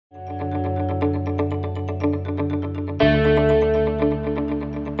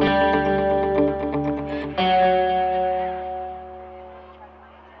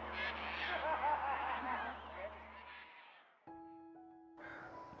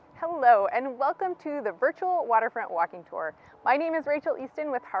Hello and welcome to the virtual Waterfront Walking Tour. My name is Rachel Easton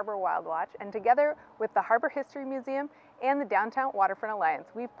with Harbor WildWatch, and together with the Harbor History Museum and the Downtown Waterfront Alliance,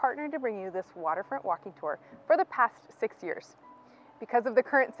 we've partnered to bring you this Waterfront Walking Tour for the past 6 years. Because of the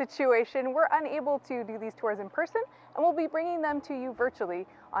current situation, we're unable to do these tours in person, and we'll be bringing them to you virtually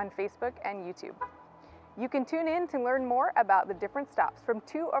on Facebook and YouTube. You can tune in to learn more about the different stops from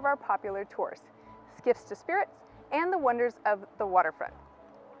 2 of our popular tours, Skiffs to Spirits and the Wonders of the Waterfront.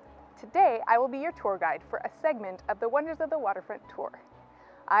 Today, I will be your tour guide for a segment of the Wonders of the Waterfront tour.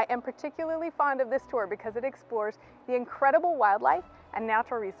 I am particularly fond of this tour because it explores the incredible wildlife and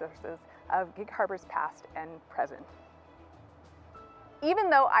natural resources of Gig Harbor's past and present.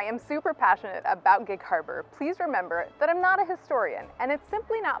 Even though I am super passionate about Gig Harbor, please remember that I'm not a historian, and it's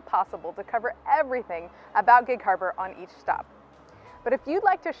simply not possible to cover everything about Gig Harbor on each stop. But if you'd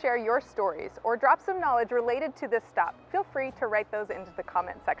like to share your stories or drop some knowledge related to this stop, feel free to write those into the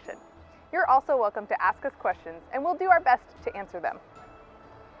comment section. You're also welcome to ask us questions, and we'll do our best to answer them.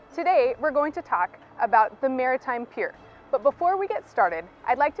 Today, we're going to talk about the Maritime Pier. But before we get started,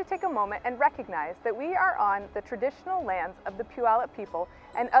 I'd like to take a moment and recognize that we are on the traditional lands of the Puyallup people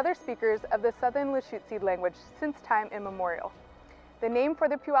and other speakers of the Southern Lushootseed language since time immemorial. The name for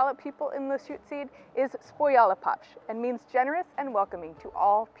the Puyallup people in Lushootseed is Spoyallapopsh and means generous and welcoming to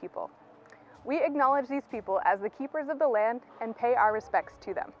all people. We acknowledge these people as the keepers of the land and pay our respects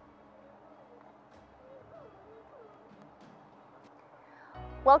to them.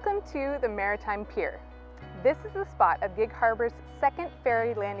 Welcome to the Maritime Pier. This is the spot of Gig Harbor's second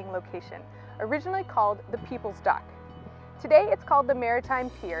ferry landing location, originally called the People's Dock. Today it's called the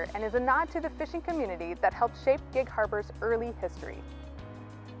Maritime Pier and is a nod to the fishing community that helped shape Gig Harbor's early history.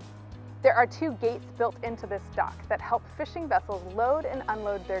 There are 2 gates built into this dock that help fishing vessels load and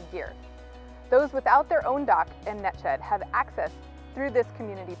unload their gear. Those without their own dock and net shed have access through this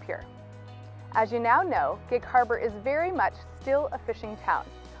community pier. As you now know, Gig Harbor is very much still a fishing town.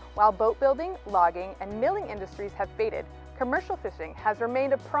 While boat building, logging, and milling industries have faded, commercial fishing has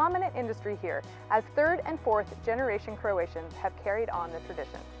remained a prominent industry here as 3rd and 4th generation Croatians have carried on the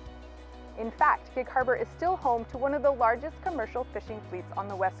tradition. In fact, Gig Harbor is still home to one of the largest commercial fishing fleets on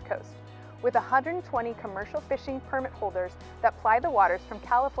the West Coast, with 120 commercial fishing permit holders that ply the waters from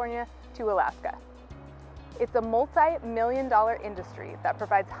California to Alaska. It's a multi-million-dollar industry that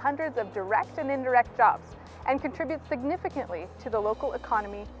provides hundreds of direct and indirect jobs and contributes significantly to the local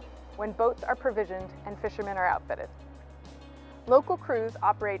economy when boats are provisioned and fishermen are outfitted. Local crews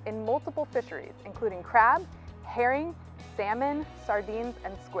operate in multiple fisheries, including crab, herring, salmon, sardines,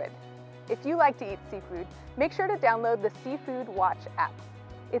 and squid. If you like to eat seafood, make sure to download the Seafood Watch app.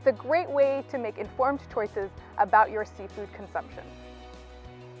 It's a great way to make informed choices about your seafood consumption.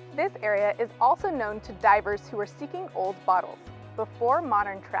 This area is also known to divers who are seeking old bottles. Before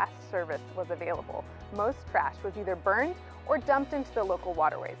modern trash service was available, most trash was either burned or dumped into the local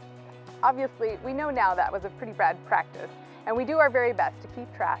waterways. Obviously, we know now that was a pretty bad practice, and we do our very best to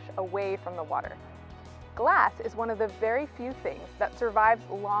keep trash away from the water. Glass is one of the very few things that survives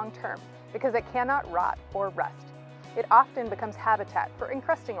long term because it cannot rot or rust. It often becomes habitat for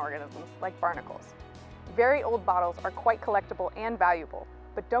encrusting organisms like barnacles. Very old bottles are quite collectible and valuable,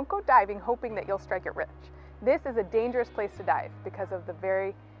 but don't go diving hoping that you'll strike it rich. This is a dangerous place to dive because of the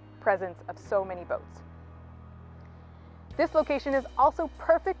very presence of so many boats. This location is also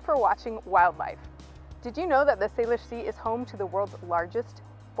perfect for watching wildlife. Did you know that the Salish Sea is home to the world's largest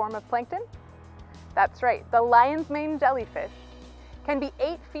form of plankton? That's right, the lion's mane jellyfish can be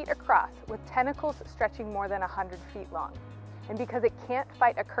 8 feet across with tentacles stretching more than 100 feet long. And because it can't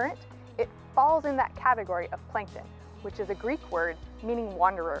fight a current, it falls in that category of plankton, which is a Greek word meaning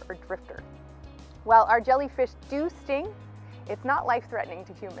wanderer or drifter. While our jellyfish do sting, it's not life-threatening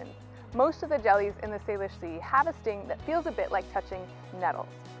to humans. Most of the jellies in the Salish Sea have a sting that feels a bit like touching nettles.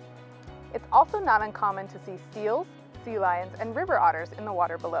 It's also not uncommon to see seals, sea lions, and river otters in the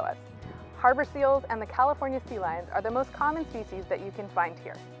water below us. Harbor seals and the California sea lions are the most common species that you can find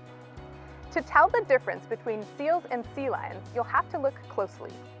here. To tell the difference between seals and sea lions, you'll have to look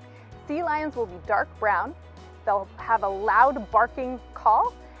closely. Sea lions will be dark brown, they'll have a loud barking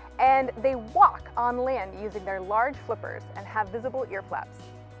call, and they walk on land using their large flippers and have visible ear flaps.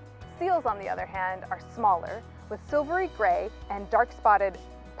 Seals, on the other hand, are smaller, with silvery gray and dark spotted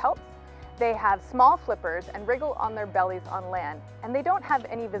pelts. They have small flippers and wriggle on their bellies on land, and they don't have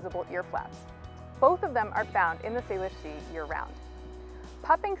any visible ear flaps. Both of them are found in the Salish Sea year-round.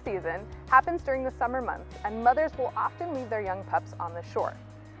 Pupping season happens during the summer months, and mothers will often leave their young pups on the shore.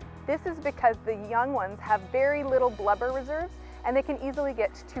 This is because the young ones have very little blubber reserves and they can easily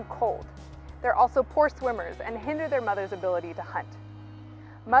get too cold. They're also poor swimmers and hinder their mother's ability to hunt.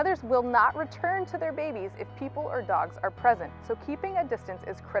 Mothers will not return to their babies if people or dogs are present, so keeping a distance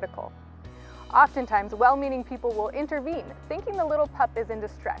is critical. Oftentimes, well-meaning people will intervene, thinking the little pup is in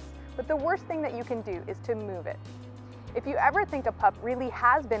distress, but the worst thing that you can do is to move it. If you ever think a pup really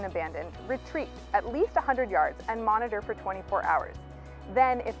has been abandoned, retreat at least 100 yards and monitor for 24 hours.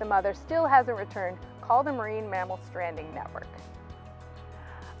 Then, if the mother still hasn't returned, call the Marine Mammal Stranding Network.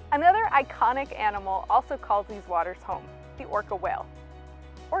 Another iconic animal also calls these waters home, the orca whale.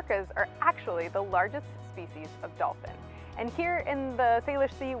 Orcas are actually the largest species of dolphin, and here in the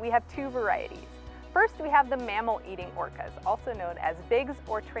Salish Sea we have two varieties. First, we have the mammal-eating orcas, also known as bigs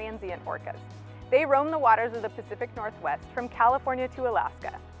or transient orcas. They roam the waters of the Pacific Northwest from California to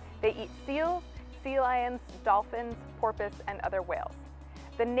Alaska. They eat seals, sea lions, dolphins, porpoise, and other whales.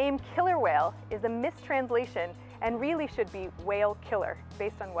 The name killer whale is a mistranslation and really should be whale killer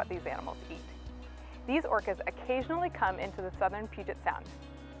based on what these animals eat. These orcas occasionally come into the southern Puget Sound.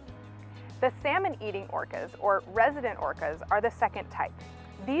 The salmon-eating orcas, or resident orcas, are the second type.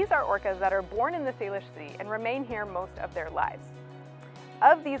 These are orcas that are born in the Salish Sea and remain here most of their lives.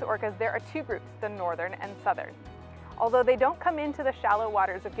 Of these orcas, there are two groups, the northern and southern. Although they don't come into the shallow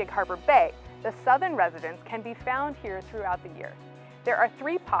waters of Gig Harbor Bay, the southern residents can be found here throughout the year. There are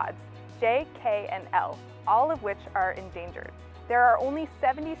three pods, J, K, and L, all of which are endangered. There are only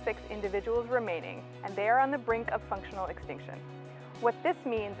 76 individuals remaining, and they are on the brink of functional extinction. What this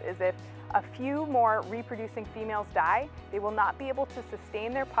means is if a few more reproducing females die, they will not be able to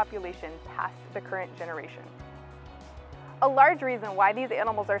sustain their population past the current generation. A large reason why these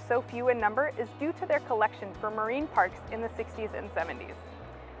animals are so few in number is due to their collection for marine parks in the 60s and 70s.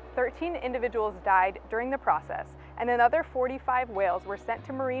 13 individuals died during the process, and another 45 whales were sent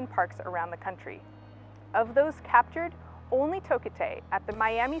to marine parks around the country. Of those captured, only Tokite at the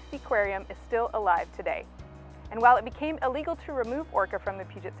Miami Seaquarium is still alive today. And while it became illegal to remove orca from the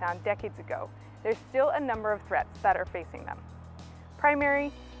Puget Sound decades ago, there's still a number of threats that are facing them.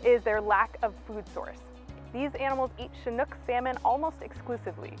 Primary is their lack of food source. These animals eat Chinook salmon almost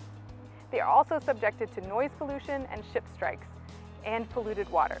exclusively. They are also subjected to noise pollution and ship strikes and polluted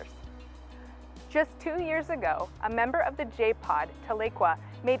waters. Just 2 years ago, a member of the J-pod, Talequa,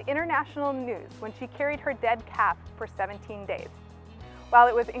 made international news when she carried her dead calf for 17 days. While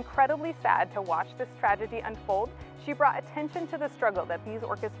it was incredibly sad to watch this tragedy unfold, she brought attention to the struggle that these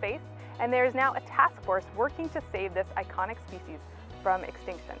orcas face, and there is now a task force working to save this iconic species from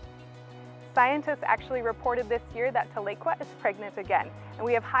extinction. Scientists actually reported this year that Talequa is pregnant again, and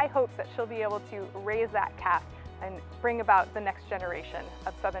we have high hopes that she'll be able to raise that calf and bring about the next generation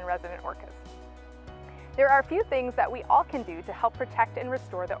of southern resident orcas. There are a few things that we all can do to help protect and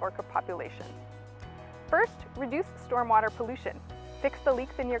restore the orca population. First, reduce stormwater pollution. Fix the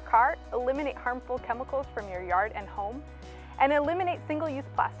leaks in your car, eliminate harmful chemicals from your yard and home, and eliminate single-use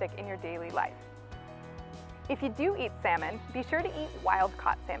plastic in your daily life. If you do eat salmon, be sure to eat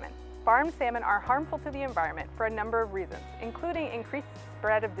wild-caught salmon. Farmed salmon are harmful to the environment for a number of reasons, including increased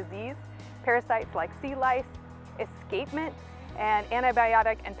spread of disease, parasites like sea lice, escapement, and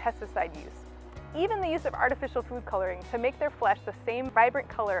antibiotic and pesticide use. Even the use of artificial food coloring to make their flesh the same vibrant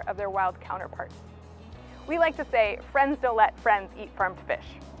color of their wild counterparts. We like to say, friends don't let friends eat farmed fish.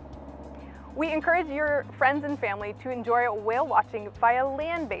 We encourage your friends and family to enjoy whale watching via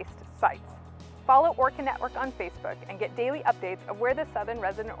land-based sites. Follow Orca Network on Facebook and get daily updates of where the southern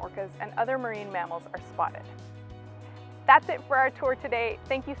resident orcas and other marine mammals are spotted. That's it for our tour today.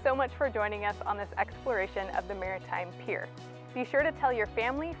 Thank you so much for joining us on this exploration of the Maritime Pier. Be sure to tell your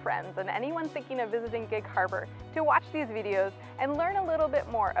family, friends, and anyone thinking of visiting Gig Harbor to watch these videos and learn a little bit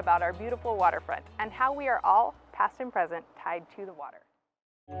more about our beautiful waterfront and how we are all, past and present, tied to the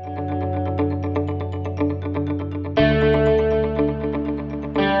water.